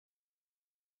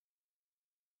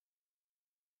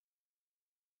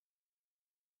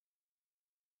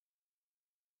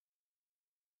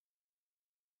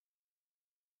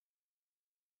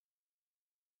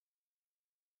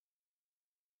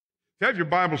If you have your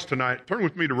Bibles tonight, turn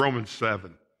with me to Romans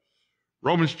 7.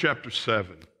 Romans chapter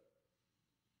 7.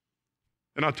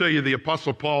 And I'll tell you, the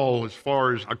Apostle Paul, as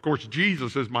far as, of course,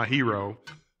 Jesus is my hero,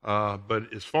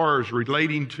 but as far as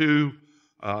relating to,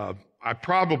 I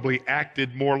probably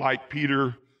acted more like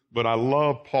Peter, but I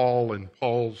love Paul and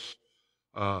Paul's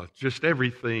just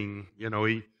everything. You know,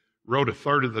 he wrote a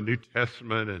third of the New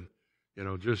Testament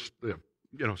and, just,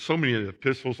 so many of the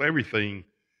epistles, everything.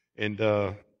 And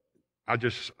I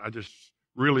just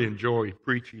really enjoy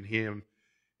preaching him.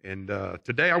 And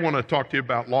today I want to talk to you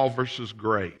about law versus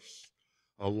grace.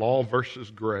 Law versus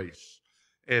grace.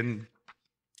 And,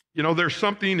 there's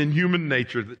something in human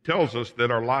nature that tells us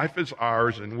that our life is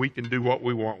ours and we can do what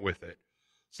we want with it.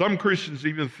 Some Christians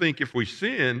even think if we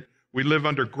sin, we live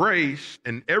under grace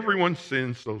and everyone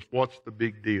sins, so what's the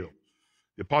big deal?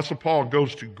 The Apostle Paul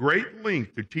goes to great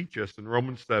length to teach us in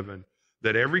Romans 7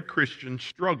 that every Christian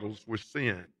struggles with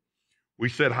sin. We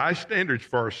set high standards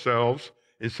for ourselves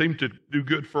and seem to do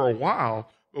good for a while,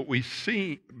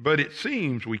 but it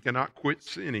seems we cannot quit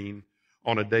sinning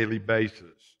on a daily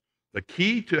basis. The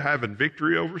key to having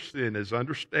victory over sin is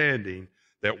understanding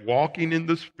that walking in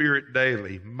the Spirit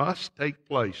daily must take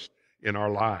place in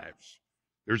our lives.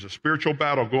 There's a spiritual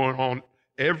battle going on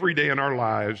every day in our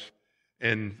lives,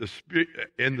 and the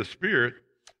Spirit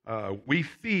we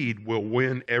feed will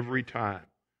win every time.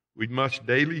 We must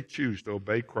daily choose to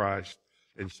obey Christ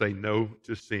and say no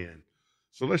to sin.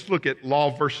 So let's look at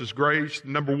law versus grace.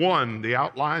 Number one, the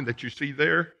outline that you see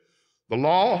there. The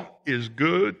law is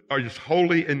good, or is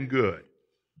holy and good.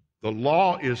 The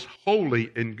law is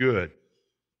holy and good.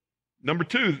 Number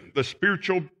two, the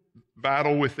spiritual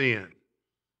battle within.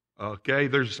 Okay,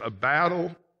 there's a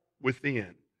battle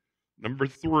within. Number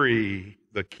three,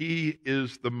 the key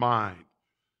is the mind.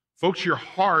 Folks, your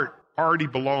heart already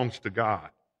belongs to God.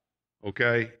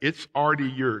 Okay, it's already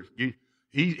yours.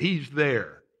 He's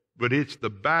there, but it's the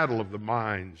battle of the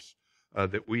minds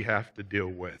that we have to deal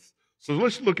with. So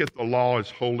let's look at the law as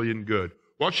holy and good.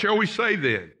 What shall we say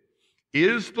then?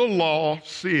 Is the law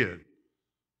sin?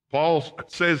 Paul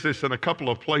says this in a couple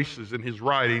of places in his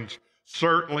writings.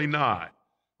 Certainly not.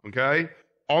 Okay?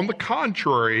 On the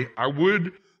contrary, I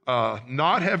would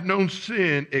not have known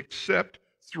sin except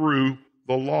through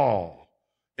the law.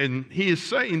 And he is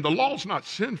saying the law is not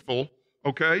sinful,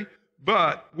 okay?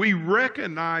 But we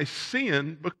recognize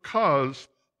sin because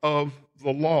of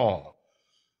the law.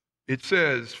 It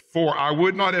says, for I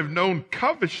would not have known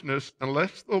covetousness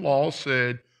unless the law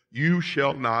said, you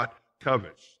shall not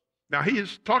covet. Now, he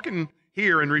is talking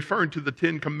here and referring to the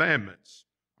 10 Commandments,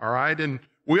 all right? And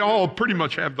we all pretty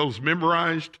much have those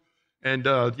memorized. And,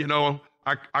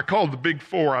 I called the Big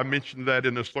Four. I mentioned that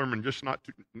in a sermon just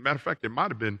matter of fact, it might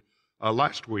have been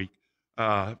last week.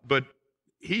 But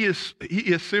he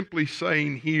is simply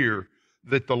saying here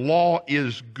that the law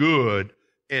is good,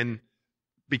 and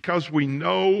because we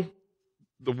know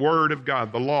the Word of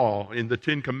God, the law in the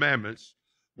 10 Commandments,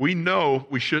 we know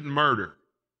we shouldn't murder.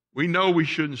 We know we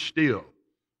shouldn't steal.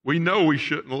 We know we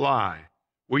shouldn't lie.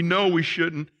 We know we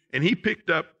shouldn't, and he picked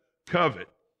up covet.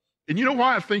 And you know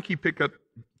why I think he picked up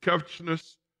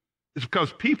covetousness? It's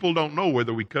because people don't know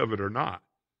whether we covet or not.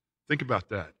 Think about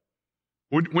that.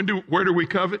 Where do we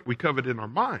covet? We covet in our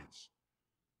minds.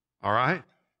 All right?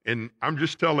 And I'm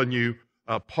just telling you,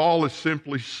 Paul is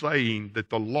simply saying that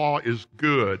the law is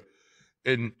good.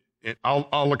 And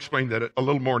I'll explain that a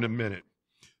little more in a minute.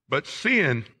 But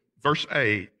sin, verse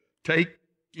 8,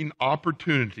 taking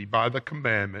opportunity by the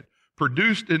commandment,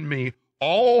 produced in me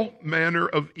all manner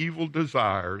of evil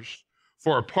desires.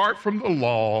 For apart from the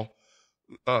law,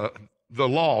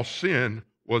 sin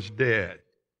was dead.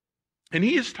 And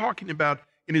he is talking about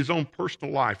in his own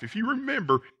personal life. If you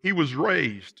remember, he was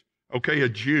raised, a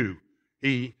Jew.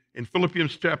 In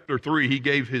Philippians chapter 3, he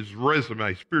gave his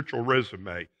resume, spiritual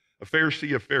resume, a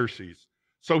Pharisee of Pharisees.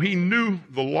 So he knew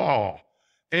the law.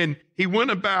 And he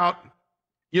went about,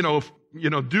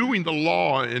 doing the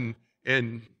law and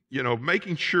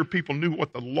making sure people knew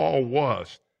what the law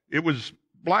was. It was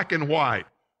black and white,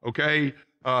 okay?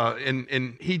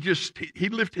 And he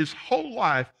lived his whole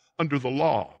life under the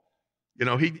law.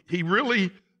 He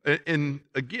really, and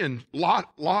again,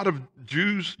 lot of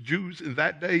Jews in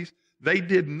that days, they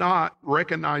did not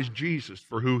recognize Jesus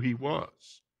for who he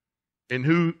was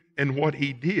and what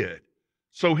he did.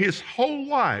 So his whole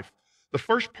life, the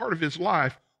first part of his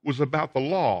life was about the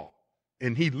law.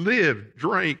 And he lived,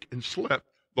 drank, and slept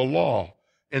the law.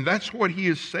 And that's what he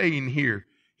is saying here.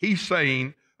 He's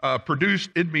saying, produced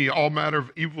in me all manner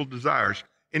of evil desires.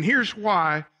 And here's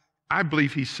why I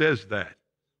believe he says that.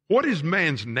 What is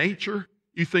man's nature?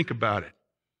 You think about it.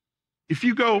 If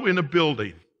you go in a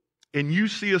building and you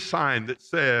see a sign that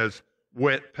says,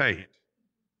 wet paint.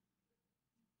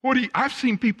 I've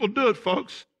seen people do it,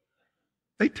 folks.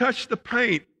 They touch the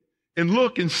paint and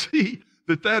look and see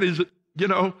that is,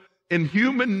 in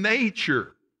human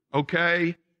nature,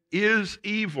 okay, is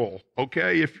evil,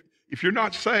 okay? If you're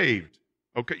not saved,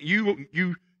 okay,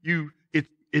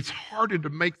 it's harder to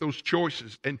make those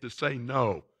choices and to say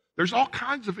no. There's all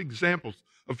kinds of examples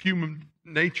of human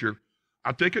nature.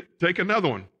 I'll take another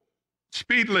one.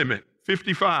 Speed limit,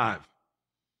 55.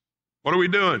 What are we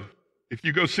doing? If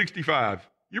you go 65,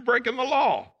 you're breaking the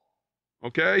law,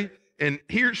 okay? And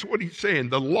here's what he's saying.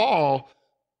 The law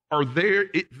are there.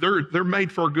 They're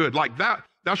made for good. Like that,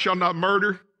 thou shalt not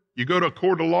murder. You go to a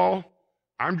court of law.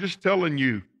 I'm just telling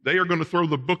you, they are going to throw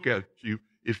the book at you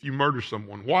if you murder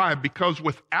someone. Why? Because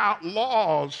without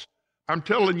laws, I'm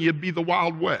telling you, it'd be the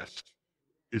Wild West.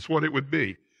 It's what it would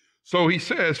be. So he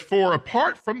says, for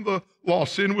apart from the law,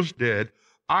 sin was dead.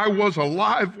 I was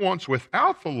alive once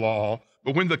without the law,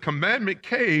 but when the commandment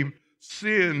came,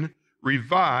 sin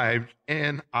revived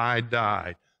and I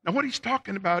died. Now what he's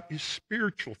talking about is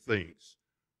spiritual things,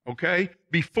 okay?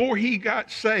 Before he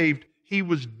got saved, he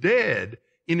was dead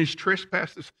in his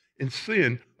trespasses and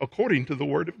sin according to the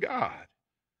word of God.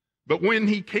 But when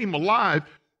he came alive,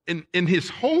 and his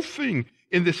whole thing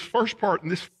in this first part, in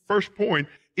this first point,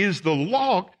 is the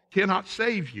law cannot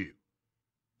save you.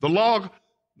 The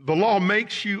law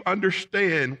makes you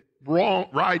understand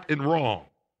right and wrong.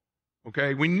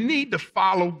 Okay? We need to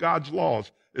follow God's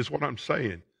laws, is what I'm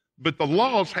saying. But the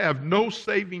laws have no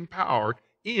saving power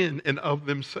in and of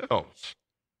themselves.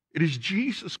 It is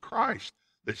Jesus Christ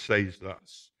that saves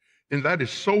us. And that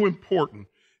is so important.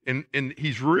 And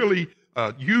he's really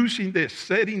using this,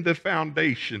 setting the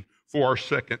foundation for our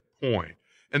second point.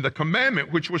 And the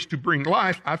commandment, which was to bring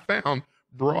life, I found,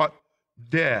 brought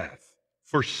death.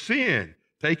 For sin,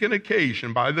 taken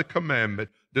occasion by the commandment,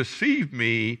 deceived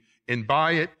me, and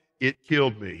by it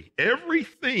killed me.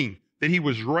 Everything that he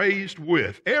was raised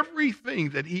with, everything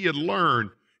that he had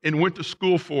learned and went to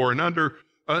school for, and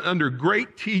under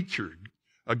great teacher,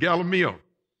 Gamaliel,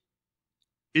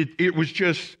 it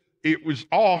was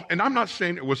all, and I'm not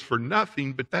saying it was for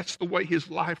nothing, but that's the way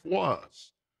his life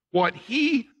was. What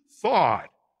he thought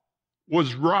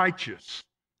was righteous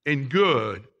and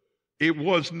good, it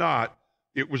was not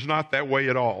that way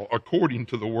at all, according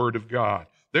to the word of God.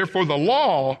 Therefore, the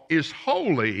law is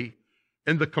holy,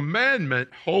 and the commandment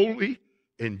holy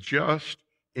and just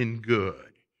and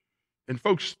good. And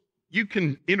folks, you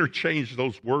can interchange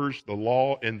those words, the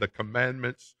law and the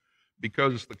commandments,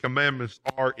 because the commandments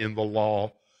are in the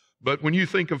law. But when you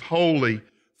think of holy,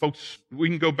 folks, we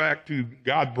can go back to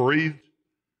God breathed,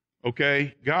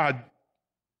 okay? God,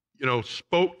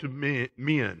 spoke to men,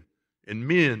 and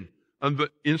men, under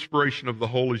the inspiration of the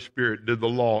Holy Spirit, did the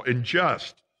law. And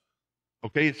just,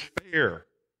 okay, it's fair,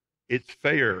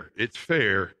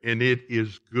 and it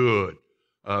is good.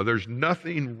 There's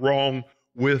nothing wrong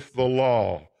with the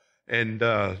law. And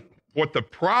what the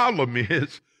problem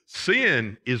is,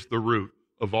 sin is the root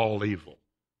of all evil.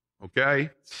 Okay?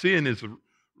 Sin is the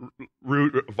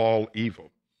root of all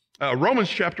evil. Romans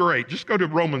chapter 8. Just go to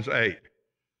Romans 8.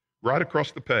 Right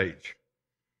across the page.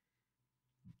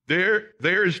 There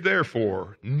is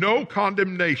therefore no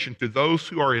condemnation to those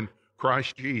who are in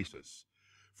Christ Jesus,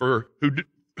 for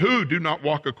who do not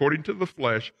walk according to the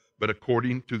flesh, but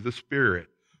according to the Spirit.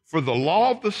 For the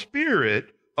law of the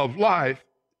Spirit of life,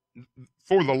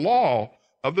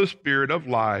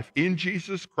 in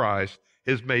Jesus Christ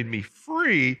has made me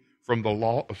free from the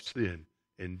law of sin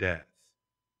and death.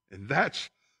 And that's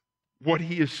what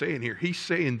he is saying here. He's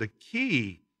saying the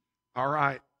key, all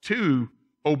right, to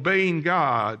obeying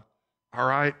God, all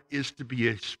right, is to be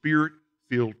a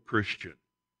Spirit-filled Christian.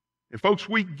 And folks,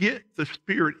 we get the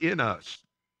Spirit in us,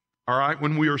 all right,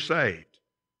 when we are saved.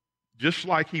 Just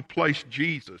like he placed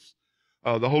Jesus,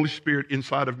 the Holy Spirit,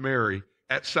 inside of Mary.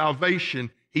 At salvation,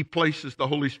 he places the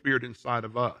Holy Spirit inside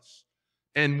of us.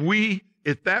 And we,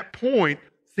 at that point,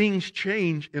 things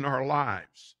change in our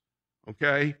lives,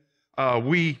 okay?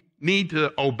 We need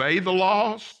to obey the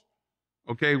laws,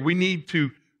 okay? We need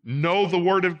to know the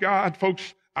Word of God.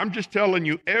 Folks, I'm just telling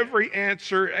you, every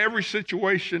answer, every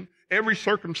situation, every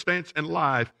circumstance in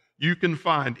life, you can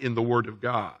find in the Word of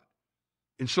God.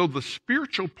 And so the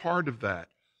spiritual part of that,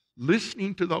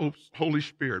 listening to the Holy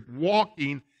Spirit,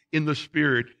 walking in the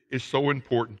Spirit, is so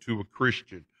important to a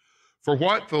Christian. For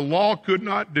what the law could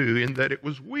not do, in that it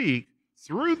was weak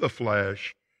through the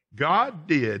flesh, God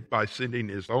did by sending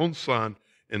his own Son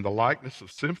in the likeness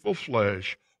of sinful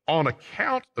flesh. On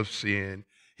account of sin,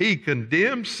 he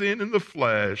condemned sin in the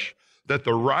flesh, that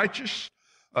the righteous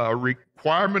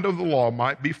requirement of the law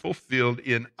might be fulfilled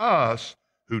in us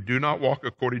who do not walk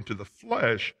according to the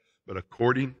flesh, but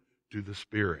according to the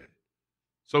Spirit.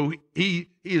 So he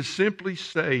is simply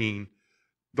saying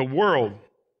the world,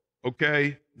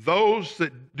 okay, those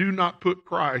that do not put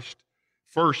Christ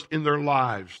first in their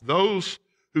lives, those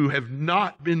who have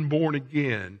not been born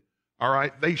again, all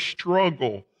right, they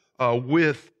struggle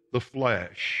with the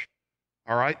flesh.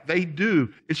 All right, they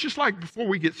do. It's just like before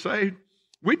we get saved,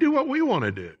 we do what we want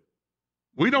to do.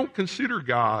 We don't consider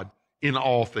God in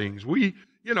all things. We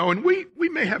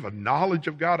may have a knowledge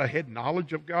of God, a head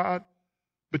knowledge of God,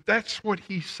 but that's what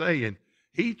he's saying.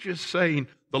 He's just saying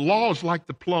the law is like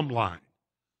the plumb line.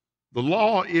 The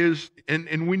law is,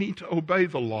 and we need to obey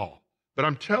the law. But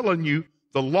I'm telling you,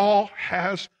 the law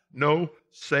has no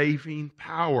saving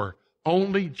power.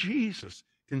 Only Jesus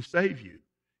can save you.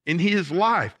 In his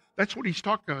life, that's what he's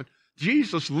talking about.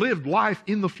 Jesus lived life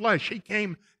in the flesh. He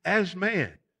came as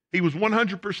man. He was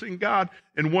 100% God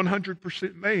and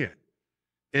 100% man.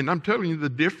 And I'm telling you, the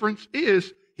difference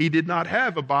is he did not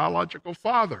have a biological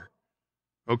father.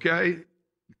 Okay?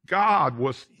 God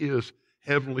was his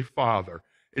heavenly Father.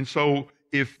 And so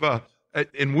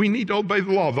and we need to obey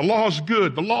the law. The law is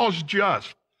good. The law is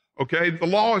just. Okay? The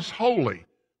law is holy.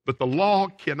 But the law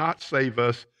cannot save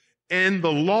us, and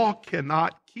the law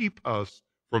cannot keep us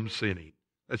from sinning.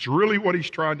 That's really what he's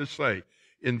trying to say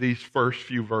in these first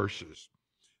few verses.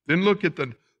 Then look at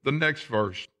the next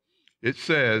verse. It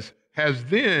says, has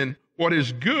then what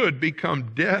is good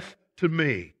become death to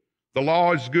me? The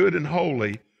law is good and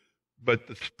holy, but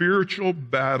the spiritual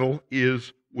battle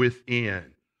is within.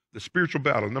 The spiritual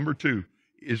battle, number 2,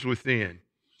 is within.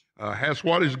 Has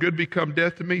what is good become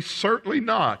death to me? Certainly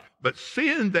not. But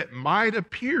sin that might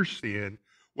appear sin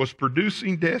was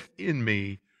producing death in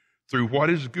me through what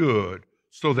is good,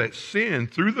 so that sin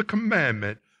through the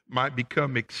commandment might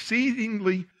become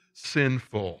exceedingly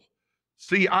sinful.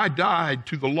 See, I died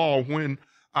to the law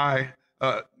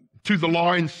to the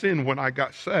law and sin when I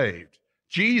got saved.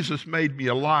 Jesus made me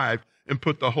alive and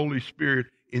put the Holy Spirit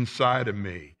inside of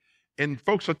me. And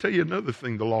folks, I'll tell you another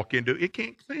thing the law can't do. It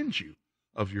can't cleanse you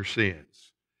of your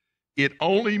sins. It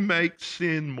only makes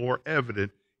sin more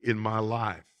evident in my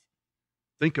life.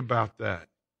 Think about that.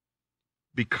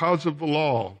 Because of the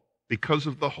law, because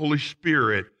of the Holy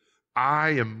Spirit, I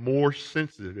am more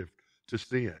sensitive to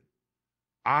sin.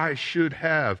 I should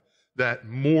have that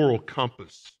moral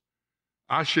compass.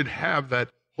 I should have that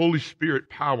Holy Spirit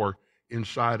power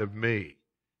inside of me.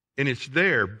 And it's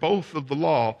there, both of the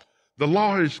law. The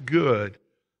law is good,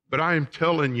 but I am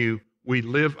telling you, we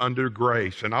live under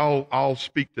grace. And I'll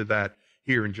speak to that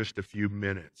here in just a few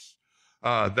minutes.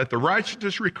 That the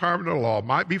righteousness requirement of the law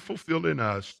might be fulfilled in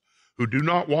us who do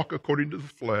not walk according to the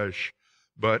flesh,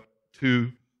 but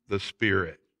to the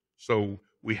Spirit. So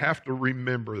we have to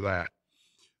remember that.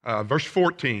 Verse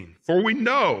 14, for we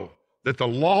know that the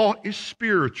law is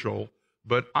spiritual,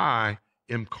 but I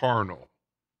am carnal.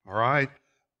 All right?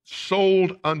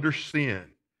 Sold under sin.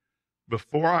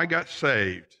 Before I got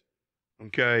saved,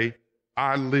 okay,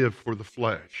 I lived for the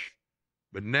flesh.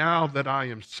 But now that I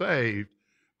am saved,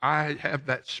 I have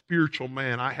that spiritual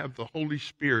man. I have the Holy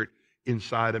Spirit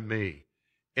inside of me.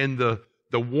 And the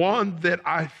one that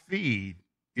I feed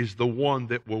is the one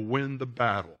that will win the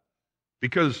battle.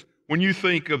 Because when you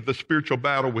think of the spiritual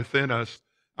battle within us,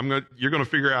 you're going to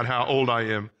figure out how old I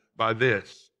am by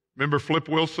this. Remember Flip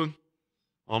Wilson?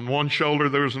 On one shoulder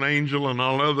there was an angel, and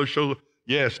on the other shoulder,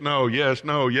 yes, no, yes,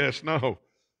 no, yes, no.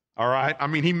 All right? I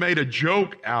mean, he made a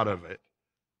joke out of it.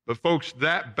 But folks,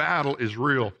 that battle is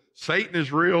real. Satan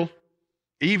is real.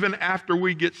 Even after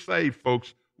we get saved,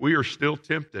 folks, we are still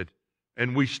tempted.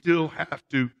 And we still have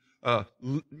to,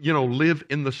 live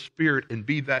in the Spirit and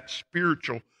be that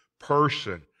spiritual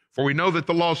person. For we know that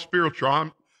the law is spiritual.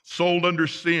 I'm sold under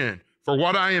sin. For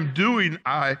what I am doing,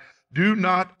 I do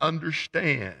not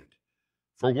understand.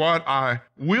 For what I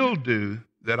will do,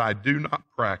 that I do not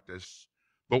practice.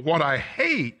 But what I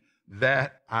hate,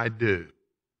 that I do.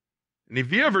 And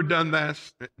if you ever done that,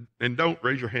 and don't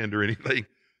raise your hand or anything,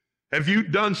 have you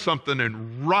done something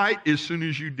and right as soon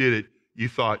as you did it, you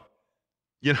thought,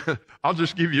 I'll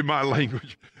just give you my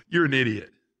language, you're an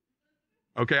idiot.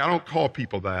 Okay, I don't call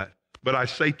people that, but I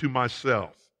say to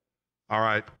myself, all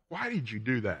right, why did you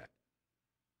do that?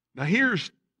 Now here's,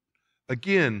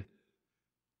 again,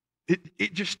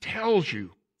 it just tells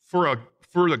you, for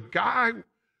a guy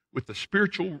with a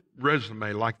spiritual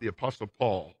resume like the Apostle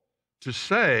Paul, to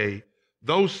say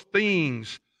those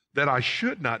things that I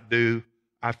should not do,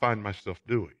 I find myself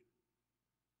doing.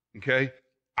 Okay?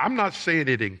 I'm not saying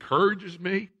it encourages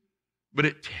me, but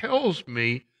it tells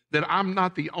me that I'm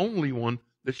not the only one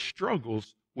that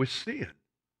struggles with sin.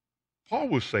 Paul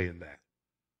was saying that.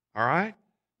 All right?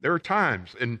 There are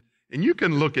times, and you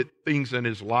can look at things in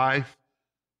his life.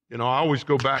 I always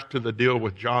go back to the deal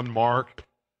with John Mark,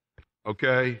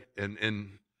 okay? And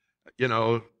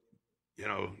no,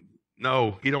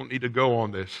 he don't need to go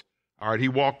on this. All right, he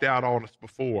walked out on us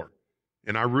before.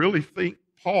 And I really think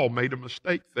Paul made a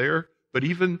mistake there. But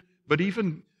even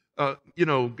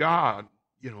God,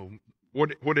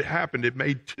 what had happened, it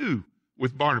made two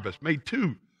with Barnabas, made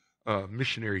two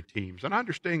missionary teams. And I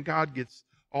understand God gets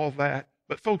all that.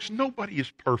 But folks, nobody is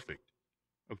perfect,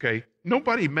 okay?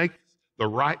 Nobody makes the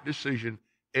right decision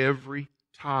every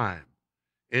time.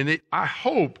 And I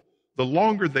hope the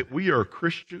longer that we are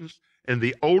Christians and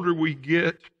the older we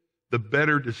get, the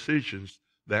better decisions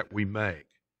that we make.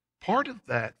 Part of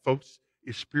that, folks,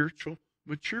 is spiritual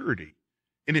maturity.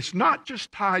 And it's not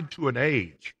just tied to an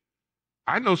age.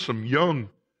 I know some young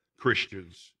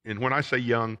Christians, and when I say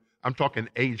young, I'm talking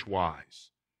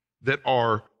age-wise, that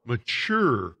are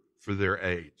mature for their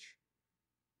age.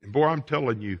 And boy, I'm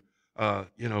telling you,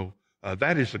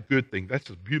 that is a good thing.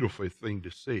 That's a beautiful thing to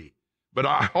see. But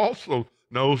I also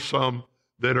know some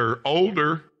that are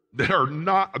older that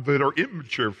are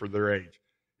immature for their age.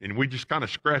 And we just kind of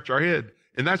scratch our head.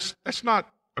 And that's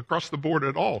not across the board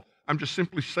at all. I'm just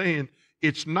simply saying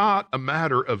it's not a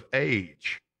matter of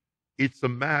age. It's a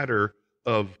matter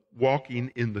of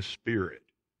walking in the Spirit.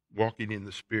 Walking in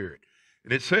the Spirit.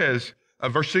 And it says,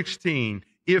 verse 16,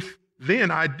 if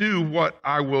then I do what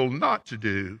I will not to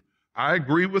do, I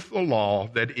agree with the law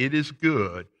that it is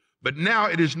good, but now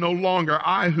it is no longer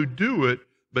I who do it,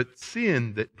 but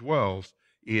sin that dwells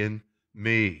in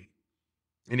me.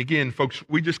 And again, folks,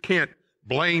 we just can't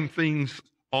blame things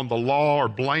on the law or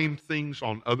blame things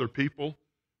on other people.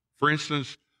 For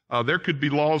instance, there could be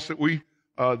laws that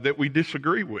we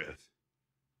disagree with.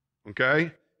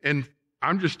 Okay? And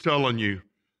I'm just telling you,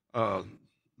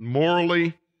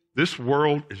 morally, this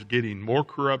world is getting more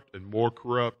corrupt and more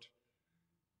corrupt.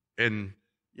 And,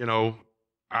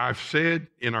 I've said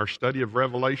in our study of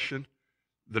Revelation,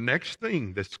 the next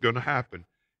thing that's going to happen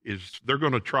is they're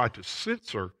going to try to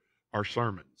censor our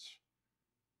sermons.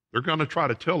 They're going to try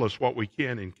to tell us what we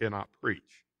can and cannot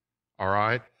preach. All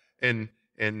right? And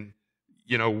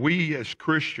we as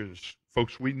Christians,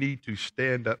 folks, we need to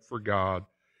stand up for God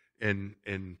and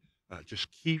just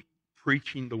keep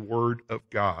preaching the word of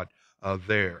God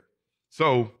there.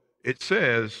 So it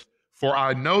says, for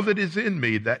I know that is in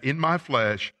me, that in my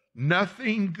flesh,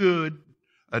 nothing good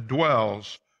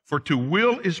dwells, for to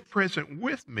will is present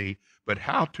with me, but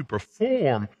how to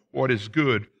perform what is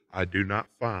good I do not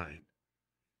find.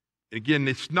 Again,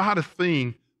 it's not a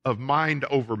thing of mind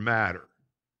over matter,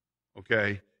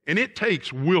 okay? And it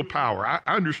takes willpower. I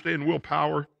understand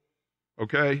willpower,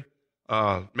 okay?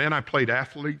 I played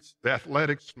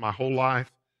athletics my whole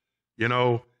life,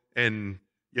 and,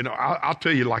 I'll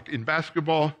tell you, like in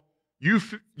basketball,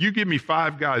 you give me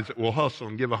 5 guys that will hustle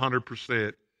and give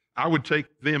 100%, I would take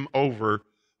them over,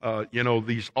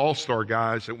 these all-star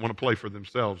guys that want to play for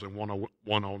themselves and want a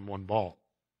one-on-one ball.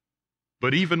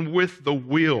 But even with the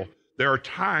will, there are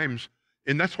times,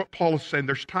 and that's what Paul is saying,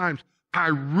 there's times I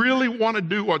really want to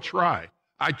do what's right.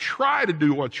 I try to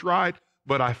do what's right,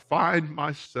 but I find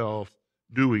myself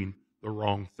doing the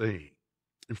wrong thing.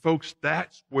 And folks,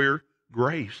 that's where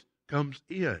grace comes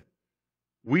in.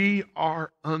 We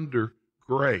are under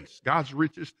grace. God's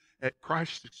riches at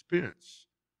Christ's expense.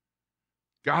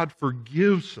 God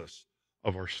forgives us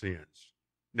of our sins.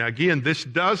 Now again, this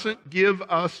doesn't give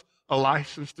us a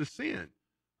license to sin.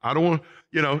 I don't want,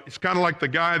 it's kind of like the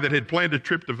guy that had planned a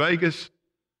trip to Vegas.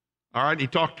 All right, and he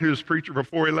talked to his preacher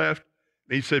before he left.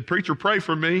 And he said, preacher, pray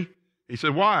for me. He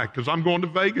said, why? Because I'm going to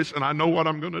Vegas and I know what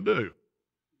I'm going to do.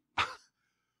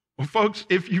 Well, folks,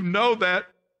 if you know that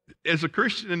as a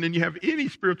Christian and then you have any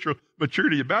spiritual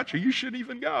maturity about you, you shouldn't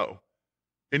even go.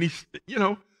 And he's,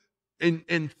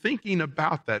 and thinking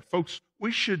about that, folks,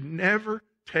 we should never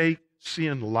take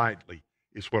sin lightly,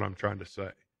 is what I'm trying to say.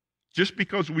 Just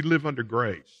because we live under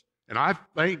grace. And I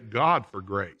thank God for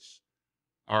grace.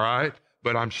 All right?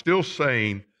 But I'm still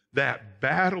saying that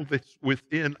battle that's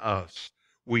within us,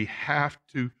 we have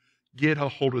to get a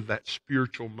hold of that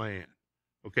spiritual man.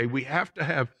 Okay? We have to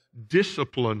have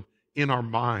discipline in our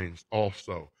minds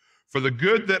also. For the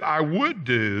good that I would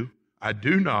do, I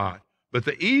do not. But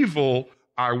the evil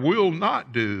I will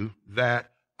not do,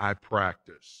 that I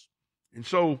practice. And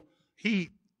so he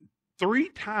 3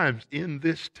 times in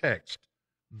this text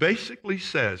basically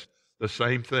says the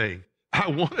same thing. I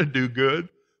want to do good,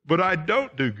 but I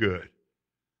don't do good.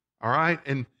 All right?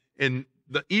 And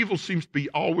the evil seems to be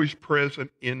always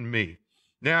present in me.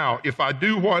 Now, if I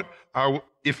do what I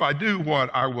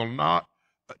will not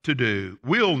to do,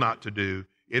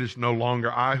 it is no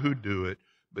longer I who do it,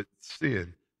 but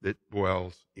sin that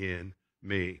dwells in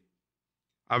me.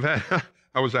 I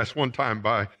was asked one time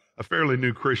by a fairly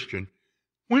new Christian,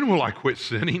 when will I quit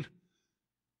sinning?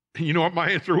 You know what my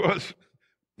answer was?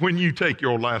 When you take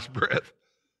your last breath.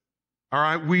 All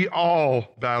right, we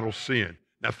all battle sin.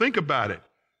 Now think about it.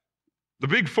 The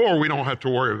big four we don't have to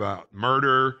worry about.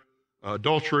 Murder,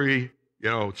 adultery,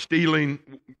 stealing.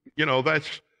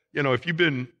 That's, if you've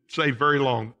been saved very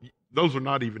long, those are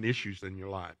not even issues in your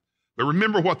life. But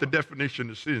remember what the definition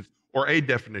of sin is, or a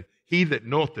definition. He that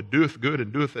knoweth that doeth good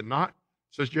and doeth it not,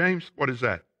 says James, what is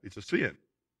that? It's a sin.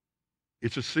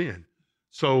 It's a sin.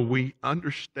 So we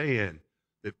understand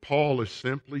that Paul is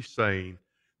simply saying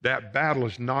that battle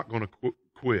is not going to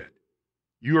quit.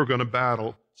 You are going to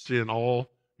battle sin all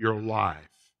your life.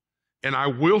 And I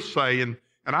will say, and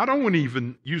I don't want to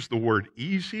even use the word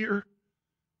easier.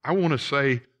 I want to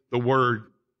say the word,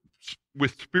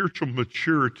 with spiritual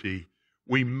maturity,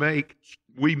 we make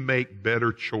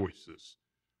better choices.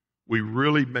 We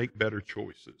really make better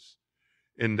choices.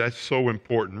 And that's so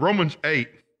important. Romans 8,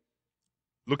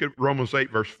 look at Romans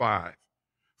 8, verse 5.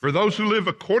 For those who live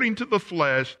according to the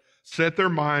flesh set their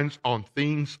minds on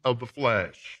things of the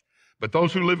flesh. But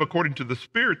those who live according to the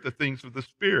Spirit, the things of the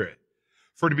Spirit.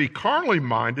 For to be carnally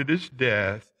minded is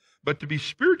death, but to be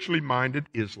spiritually minded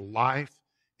is life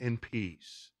and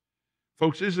peace.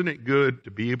 Folks, isn't it good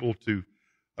to be able to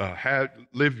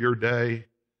live your day,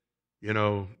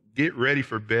 get ready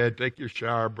for bed, take your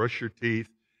shower, brush your teeth,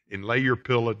 and lay your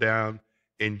pillow down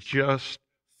and just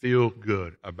feel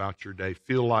good about your day.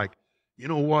 Feel like, you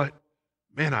know what?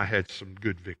 Man, I had some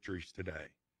good victories today.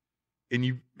 And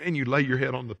you lay your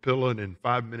head on the pillow, and in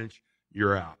 5 minutes,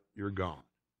 you're out. You're gone.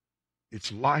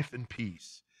 It's life and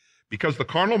peace. Because the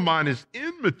carnal mind is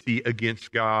enmity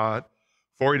against God,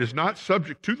 for it is not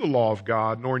subject to the law of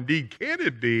God, nor indeed can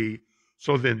it be.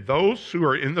 So then those who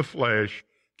are in the flesh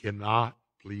cannot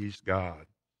please God.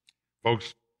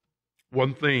 Folks,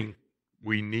 one thing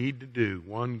we need to do,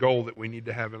 one goal that we need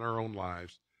to have in our own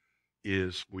lives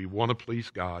is we want to please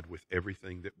God with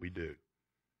everything that we do.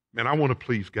 Man, I want to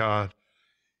please God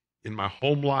in my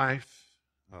home life.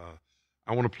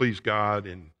 I want to please God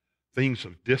in things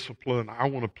of discipline. I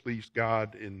want to please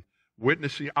God in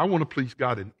witnessing. I want to please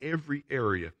God in every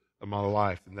area of my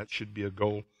life, and that should be a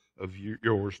goal of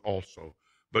yours also.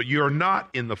 But you are not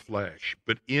in the flesh,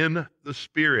 but in the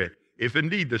Spirit, if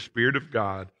indeed the Spirit of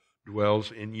God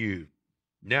dwells in you.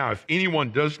 Now, if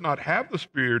anyone does not have the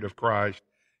Spirit of Christ,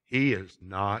 he is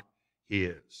not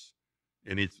his.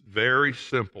 And it's very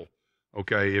simple.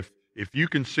 Okay, if you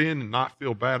can sin and not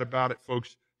feel bad about it,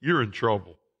 folks, you're in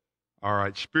trouble. All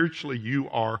right, spiritually you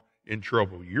are in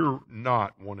trouble. You're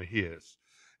not one of his.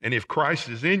 And if Christ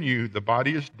is in you, the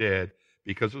body is dead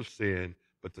because of sin,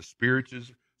 but the spirit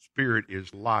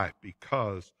is life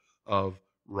because of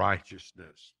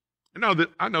righteousness.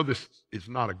 I know this is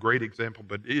not a great example,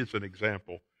 but it is an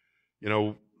example.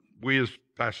 We as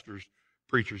pastors,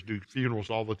 preachers do funerals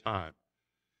all the time.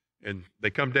 And they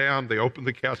come down, they open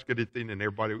the casket at the end, and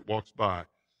everybody walks by.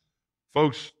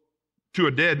 Folks, to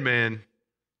a dead man,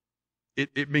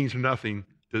 it means nothing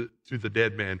to the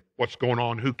dead man. What's going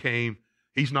on? Who came?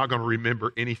 He's not going to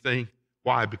remember anything.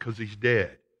 Why? Because he's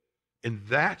dead. And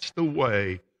that's the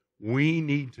way we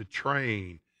need to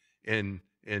train and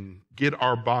get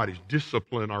our bodies,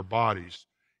 discipline our bodies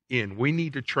in. We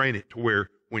need to train it to where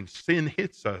when sin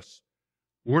hits us,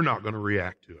 we're not going to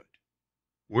react to it.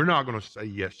 We're not going to say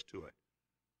yes to it.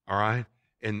 All right?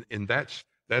 And that's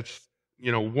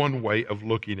one way of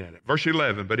looking at it. Verse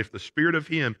 11, but if the Spirit of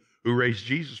him who raised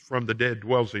Jesus from the dead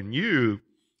dwells in you,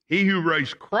 he who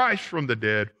raised Christ from the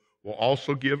dead will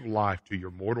also give life to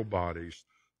your mortal bodies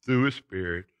through his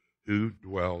Spirit who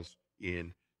dwells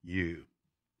in you.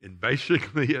 And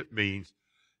basically it means,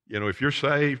 if you're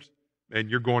saved and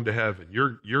you're going to heaven,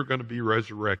 you're going to be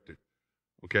resurrected.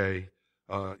 Okay?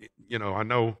 I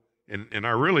know, and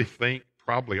I really think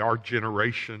probably our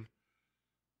generation,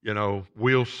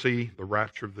 we'll see the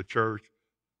rapture of the church.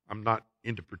 I'm not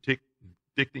into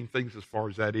predicting things as far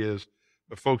as that is,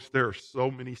 but folks, there are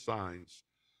so many signs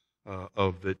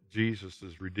of that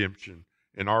Jesus' redemption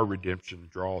and our redemption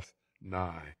draweth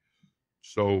nigh.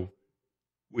 So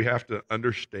we have to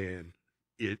understand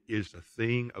it is a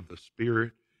thing of the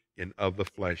Spirit and of the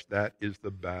flesh. That is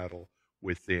the battle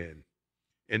within.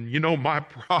 And my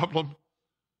problem,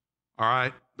 all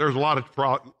right, there's a lot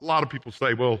of people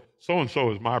say, well,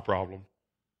 so-and-so is my problem.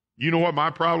 You know what my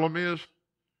problem is?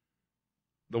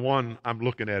 The one I'm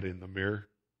looking at in the mirror.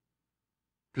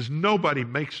 Because nobody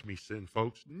makes me sin,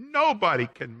 folks. Nobody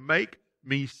can make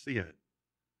me sin.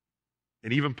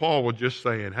 And even Paul was just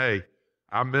saying, hey,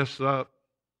 I mess up,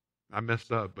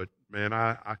 but man,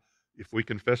 if we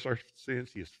confess our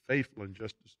sins, he is faithful and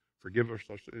just to forgive us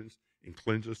our sins and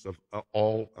cleanse us of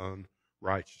all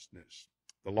unrighteousness.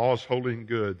 The law is holy and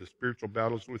good. The spiritual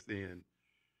battle is within.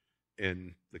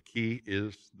 And the key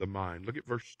is the mind. Look at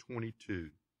verse 22.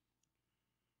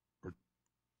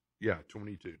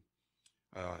 22.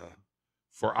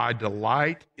 For I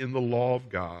delight in the law of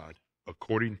God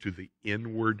according to the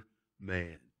inward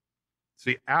man.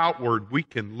 See, outward, we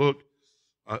can look,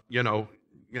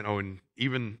 and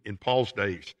even in Paul's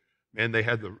days, man, they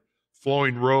had the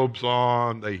flowing robes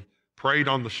on. They prayed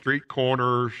on the street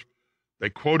corners. They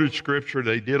quoted scripture.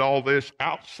 They did all this.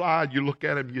 Outside, you look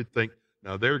at them, you'd think,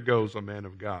 now there goes a man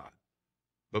of God.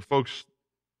 But folks,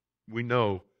 we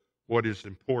know what is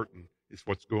important is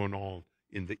what's going on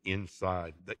in the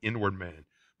inside, the inward man.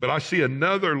 But I see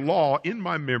another law in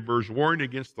my members warring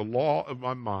against the law of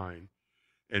my mind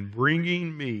and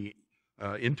bringing me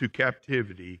into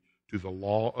captivity to the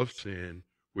law of sin,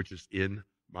 which is in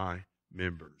my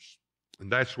members.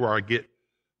 And that's where I get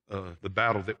the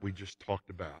battle that we just talked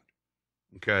about.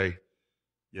 Okay?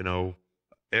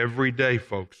 Every day,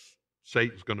 folks,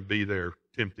 Satan's going to be there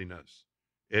tempting us.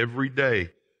 Every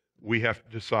day we have to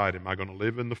decide, am I going to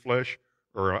live in the flesh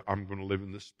or I'm going to live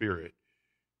in the spirit?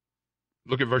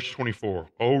 Look at verse 24.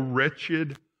 O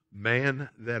wretched man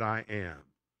that I am,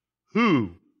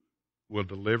 who will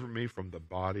deliver me from the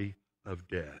body of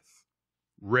death?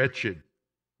 Wretched.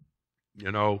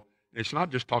 It's not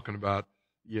just talking about,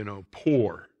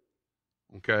 poor.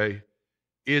 Okay?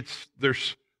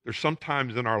 There's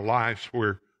sometimes in our lives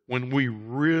where when we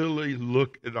really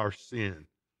look at our sin,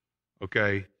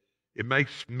 okay, it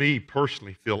makes me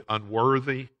personally feel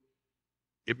unworthy.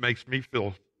 It makes me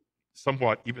feel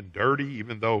somewhat even dirty,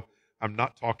 even though I'm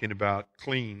not talking about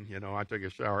clean. I take a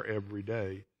shower every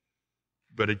day.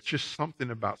 But it's just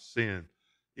something about sin.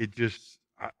 It just,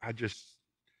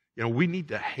 we need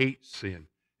to hate sin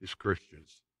as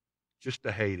Christians. Just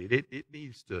to hate it. It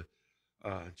needs to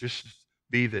just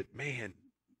be that, man,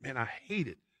 I hate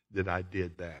it that I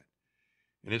did that.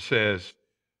 And it says,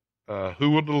 who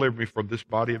will deliver me from this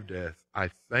body of death? I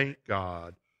thank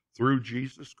God through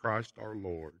Jesus Christ our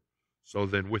Lord. So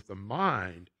then with the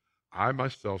mind, I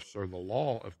myself serve the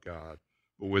law of God,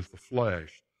 but with the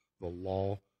flesh, the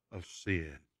law of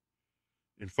sin.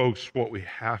 And folks, what we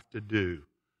have to do,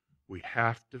 we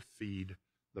have to feed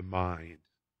the mind.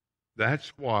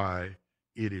 That's why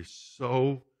it is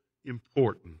so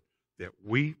important that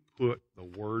we put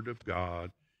the Word of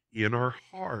God in our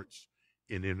hearts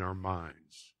and in our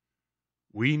minds.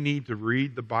 We need to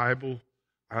read the Bible.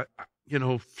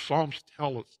 Psalms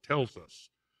tells us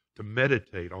to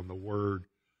meditate on the Word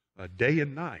day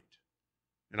and night.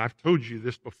 And I've told you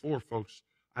this before, folks.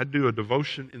 I do a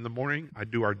devotion in the morning. I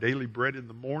do our daily bread in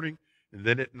the morning. And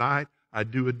then at night, I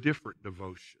do a different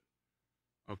devotion.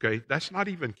 Okay? That's not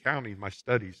even counting my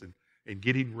studies and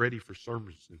getting ready for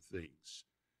sermons and things.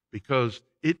 Because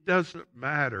it doesn't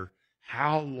matter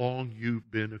how long you've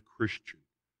been a Christian.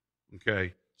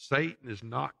 Okay? Satan is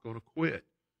not going to quit.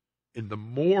 And the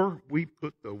more we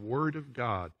put the Word of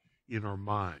God in our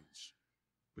minds,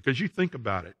 because you think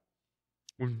about it,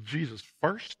 when Jesus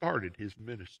first started his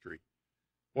ministry,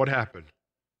 what happened?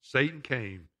 Satan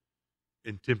came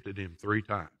and tempted him 3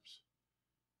 times.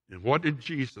 And what did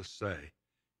Jesus say?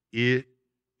 It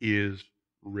is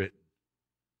written.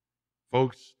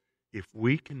 Folks, if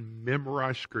we can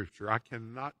memorize Scripture, I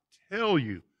cannot tell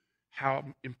you how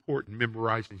important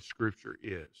memorizing Scripture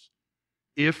is.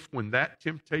 If when that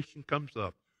temptation comes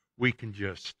up, we can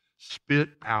just spit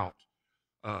out,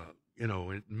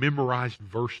 and memorize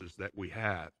verses that we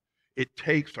have. It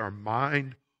takes our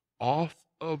mind off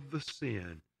of the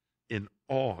sin and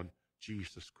on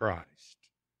Jesus Christ.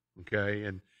 Okay?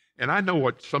 And I know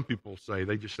what some people say.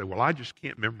 They just say, well, I just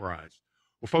can't memorize.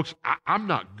 Well, folks, I'm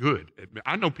not good.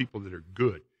 I know people that are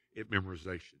good at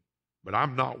memorization, but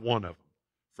I'm not one of them.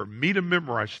 For me to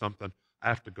memorize something, I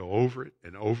have to go over it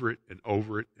and over it and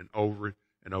over it and over it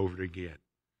and over it again.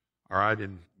 All right?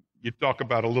 And you talk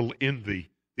about a little envy.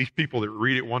 These people that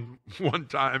read it one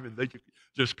time and they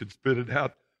just could spit it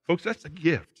out. Folks, that's a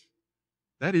gift.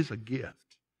 That is a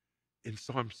gift. And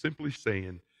so I'm simply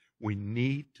saying we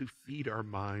need to feed our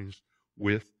minds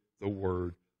with the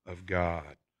Word of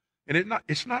God. And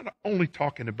it's not only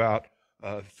talking about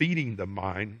feeding the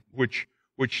mind, which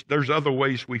there's other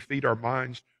ways we feed our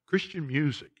minds. Christian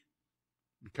music.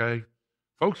 Okay?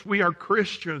 Folks, we are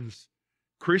Christians.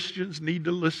 Christians need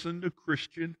to listen to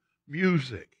Christian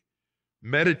music.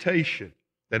 Meditation,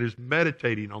 that is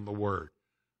meditating on the Word.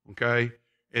 Okay?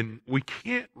 And we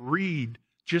can't read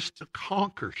just to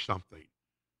conquer something.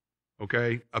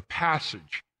 Okay? A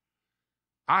passage.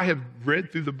 I have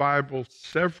read through the Bible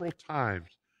several times,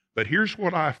 but here's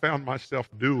what I found myself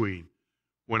doing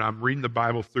when I'm reading the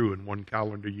Bible through in one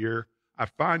calendar year. I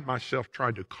find myself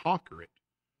trying to conquer it.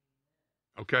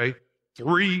 Okay?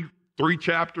 Three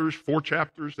chapters, 4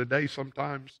 chapters a day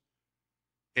sometimes.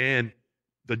 And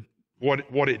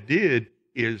what it did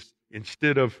is,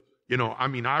 instead of,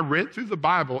 I read through the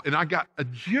Bible and I got a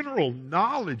general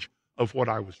knowledge of what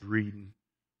I was reading.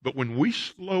 But when we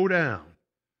slow down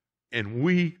and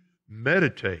we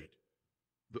meditate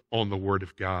on the Word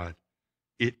of God,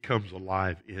 it comes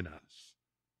alive in us.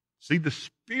 See, the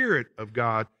Spirit of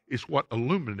God is what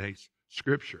illuminates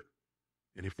Scripture.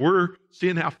 And if we're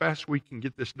seeing how fast we can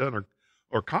get this done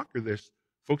or conquer this,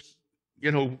 folks,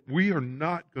 we are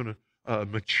not going to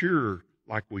mature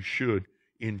like we should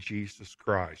in Jesus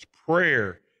Christ.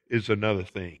 Prayer is another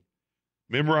thing.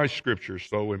 Memorize Scripture is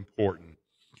so important.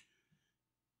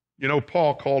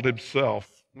 Paul called himself,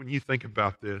 when you think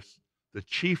about this, the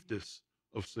chiefest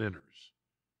of sinners.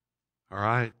 All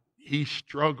right? He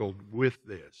struggled with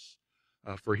this.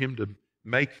 For him to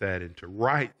make that and to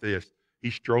write this,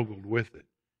 he struggled with it.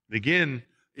 And again,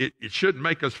 it shouldn't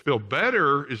make us feel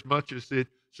better as much as it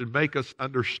should make us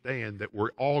understand that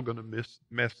we're all going to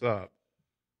mess up.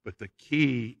 But the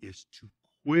key is to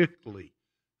quickly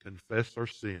confess our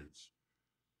sins.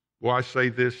 Well, I say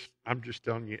this, I'm just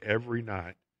telling you every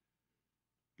night.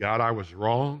 God, I was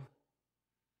wrong.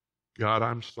 God,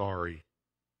 I'm sorry.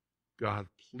 God,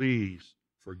 please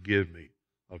forgive me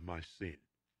of my sin.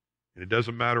 And it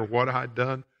doesn't matter what I'd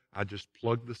done, I just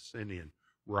plug the sin in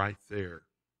right there.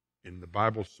 And the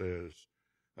Bible says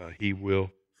he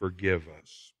will forgive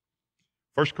us.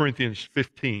 1 Corinthians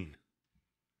 15.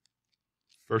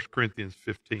 1 Corinthians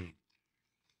 15.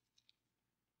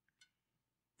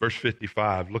 Verse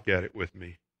 55. Look at it with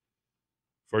me.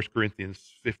 1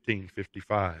 Corinthians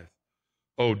 15:55.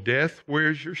 O death,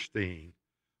 where's your sting?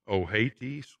 O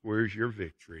Hades, where's your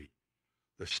victory?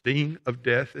 The sting of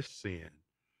death is sin,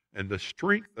 and the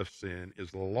strength of sin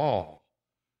is the law.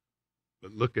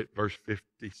 But look at verse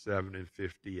 57 and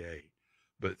 58.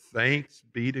 But thanks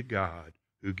be to God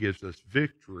who gives us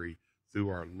victory through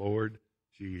our Lord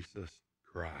Jesus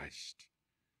Christ.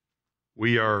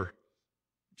 We are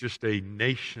just a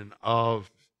nation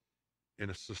in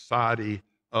a society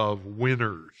of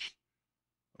winners.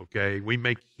 Okay? We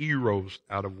make heroes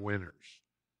out of winners.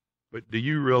 But do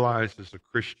you realize, as a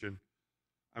Christian,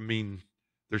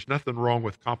 there's nothing wrong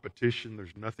with competition.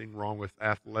 There's nothing wrong with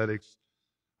athletics.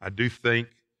 I do think,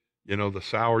 the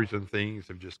salaries and things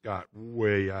have just got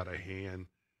way out of hand.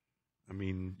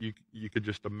 You could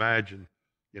just imagine,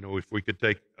 if we could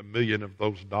take $1 million of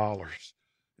those dollars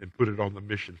and put it on the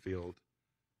mission field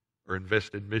or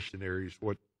invest in missionaries,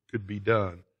 what could be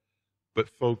done. But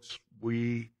folks,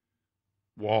 we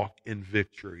walk in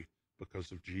victory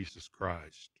because of Jesus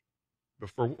Christ.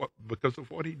 Because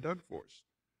of what he'd done for us.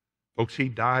 Folks, he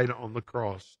died on the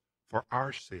cross for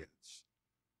our sins.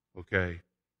 Okay?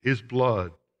 His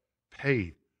blood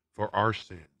paid for our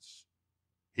sins.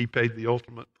 He paid the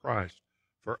ultimate price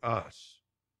for us.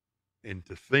 And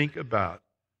to think about,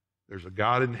 there's a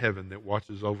God in heaven that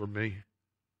watches over me.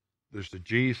 There's a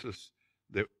Jesus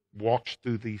that walks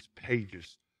through these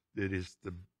pages that is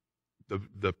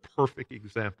the perfect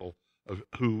example of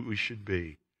who we should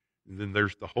be. And then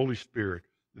there's the Holy Spirit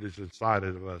that is inside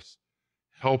of us,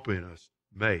 helping us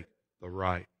make the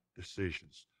right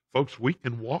decisions. Folks, we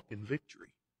can walk in victory.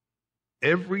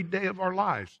 Every day of our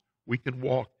lives, we can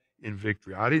walk in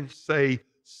victory. I didn't say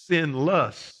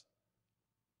sinless.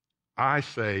 I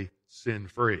say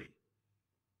sin-free.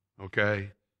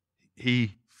 Okay?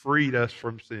 He freed us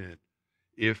from sin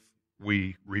if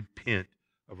we repent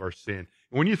of our sin.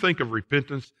 And when you think of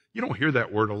repentance, you don't hear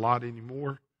that word a lot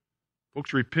anymore.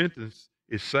 Folks, repentance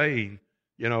is saying,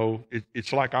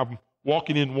 it's like I'm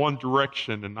walking in one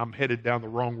direction and I'm headed down the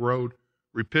wrong road.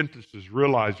 Repentance is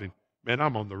realizing, man,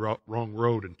 I'm on the wrong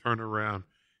road, and turning around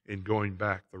and going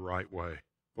back the right way.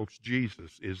 Folks,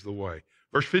 Jesus is the way.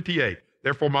 Verse 58,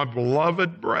 therefore, my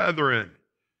beloved brethren,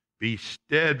 be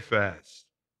steadfast,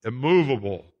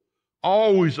 immovable,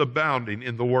 always abounding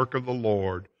in the work of the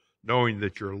Lord, knowing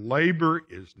that your labor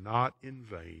is not in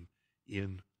vain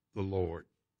in the Lord.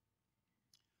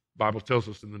 The Bible tells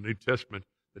us in the New Testament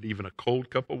that even a cold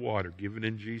cup of water given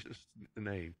in Jesus'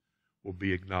 name will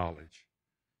be acknowledged.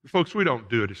 Folks, we don't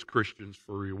do it as Christians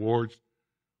for rewards.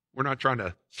 We're not trying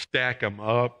to stack them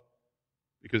up,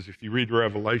 because if you read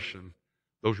Revelation,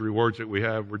 those rewards that we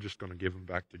have, we're just going to give them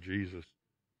back to Jesus.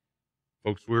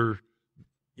 Folks, we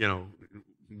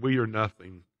are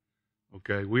nothing.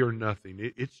 Okay, we are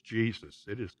nothing. It's Jesus.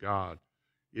 It is God.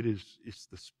 It's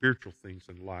the spiritual things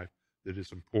in life that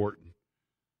is important.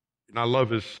 And I love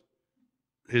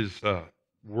his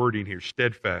wording here,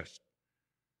 steadfast.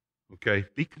 Okay?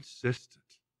 Be consistent.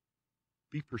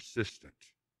 Be persistent.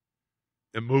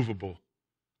 Immovable.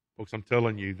 Folks, I'm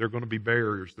telling you, there are going to be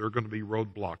barriers. There are going to be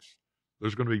roadblocks.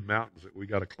 There's going to be mountains that we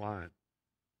got to climb.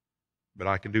 But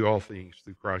I can do all things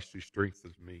through Christ who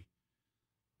strengthens me.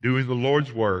 Doing the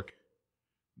Lord's work,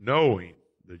 knowing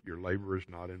that your labor is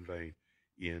not in vain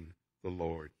in the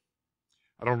Lord.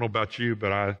 I don't know about you,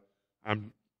 but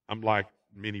I'm like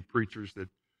many preachers that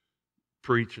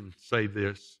preach and say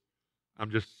this.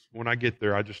 When I get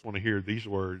there, I just want to hear these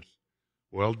words.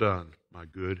 Well done, my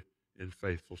good and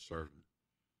faithful servant.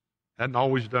 Hadn't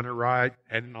always done it right,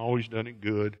 hadn't always done it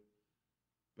good,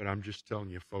 but I'm just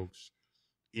telling you, folks,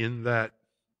 in that,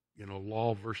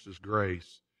 law versus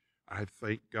grace, I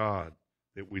thank God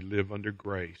that we live under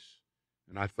grace,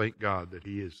 and I thank God that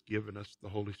He has given us the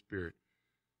Holy Spirit.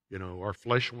 Our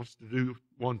flesh wants to do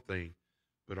one thing,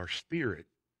 but our spirit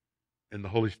and the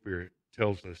Holy Spirit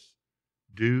tells us,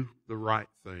 do the right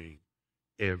thing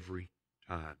every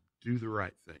time. Do the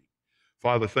right thing.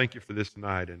 Father, thank you for this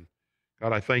night, and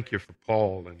God, I thank you for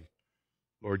Paul, and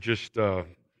Lord, just,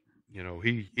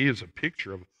 he is a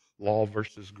picture of law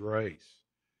versus grace.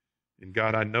 And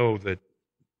God, I know that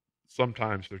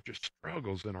sometimes there's just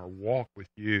struggles in our walk with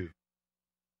you.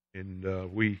 And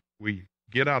we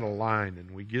get out of line and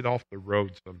we get off the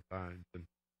road sometimes. And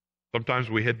sometimes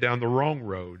we head down the wrong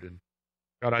road. And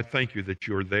God, I thank you that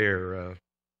you're there.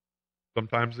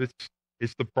 Sometimes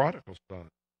it's the prodigal son.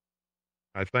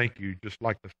 I thank you, just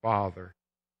like the Father.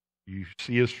 You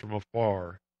see us from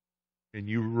afar and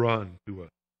you run to us.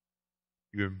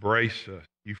 You embrace us.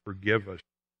 You forgive us.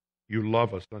 You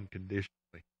love us unconditionally.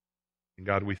 And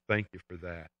God, we thank you for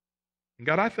that. And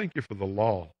God, I thank you for the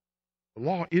law. The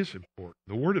law is important.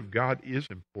 The Word of God is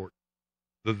important.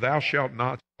 The thou shalt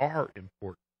nots are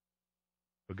important.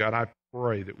 But God, I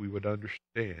pray that we would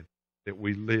understand that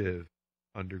we live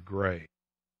under grace.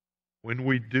 When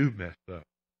we do mess up,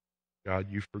 God,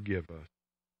 you forgive us.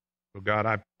 So God,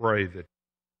 I pray that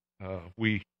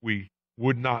we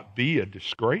would not be a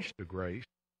disgrace to grace,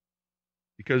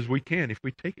 because we can. If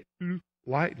we take it too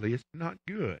lightly, it's not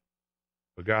good.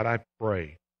 But God, I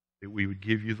pray that we would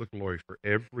give you the glory for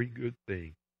every good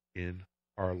thing in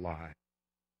our life.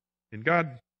 And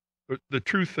God, the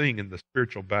true thing in the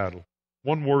spiritual battle,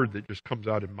 one word that just comes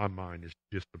out in my mind is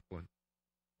discipline.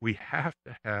 We have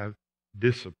to have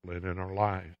discipline in our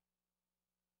lives.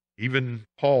 Even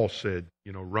Paul said,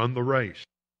 run the race.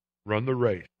 Run the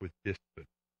race with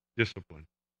discipline.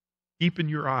 Keeping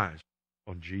your eyes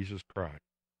on Jesus Christ,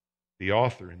 the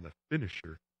author and the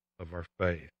finisher of our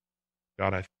faith.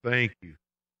 God, I thank you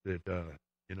that,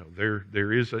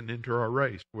 there is an end to our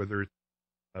race, whether it's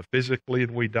physically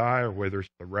and we die or whether it's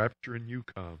the rapture and you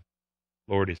come.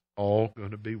 Lord, it's all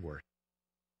going to be worth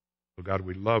it. So, God,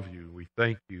 we love you. We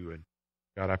thank you. And,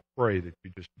 God, I pray that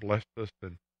you just bless us.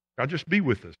 And, God, just be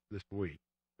with us this week.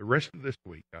 The rest of this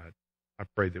week, God, I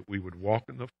pray that we would walk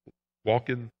in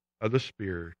the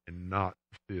Spirit and not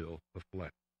fulfill the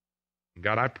flesh. And,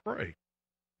 God, I pray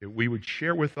that we would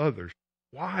share with others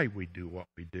why we do what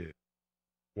we do.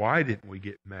 Why didn't we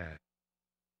get mad?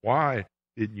 Why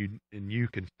didn't you? And you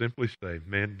can simply say,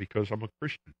 man, because I'm a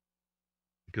Christian.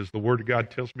 Because the Word of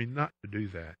God tells me not to do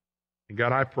that. And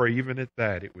God, I pray even at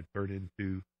that it would turn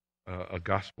into a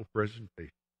gospel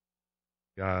presentation.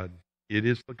 God, it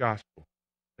is the gospel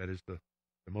that is the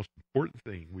most important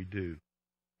thing we do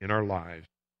in our lives,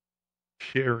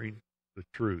 sharing the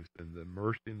truth and the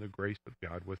mercy and the grace of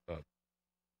God with others.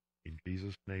 In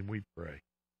Jesus' name we pray.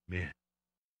 Amen.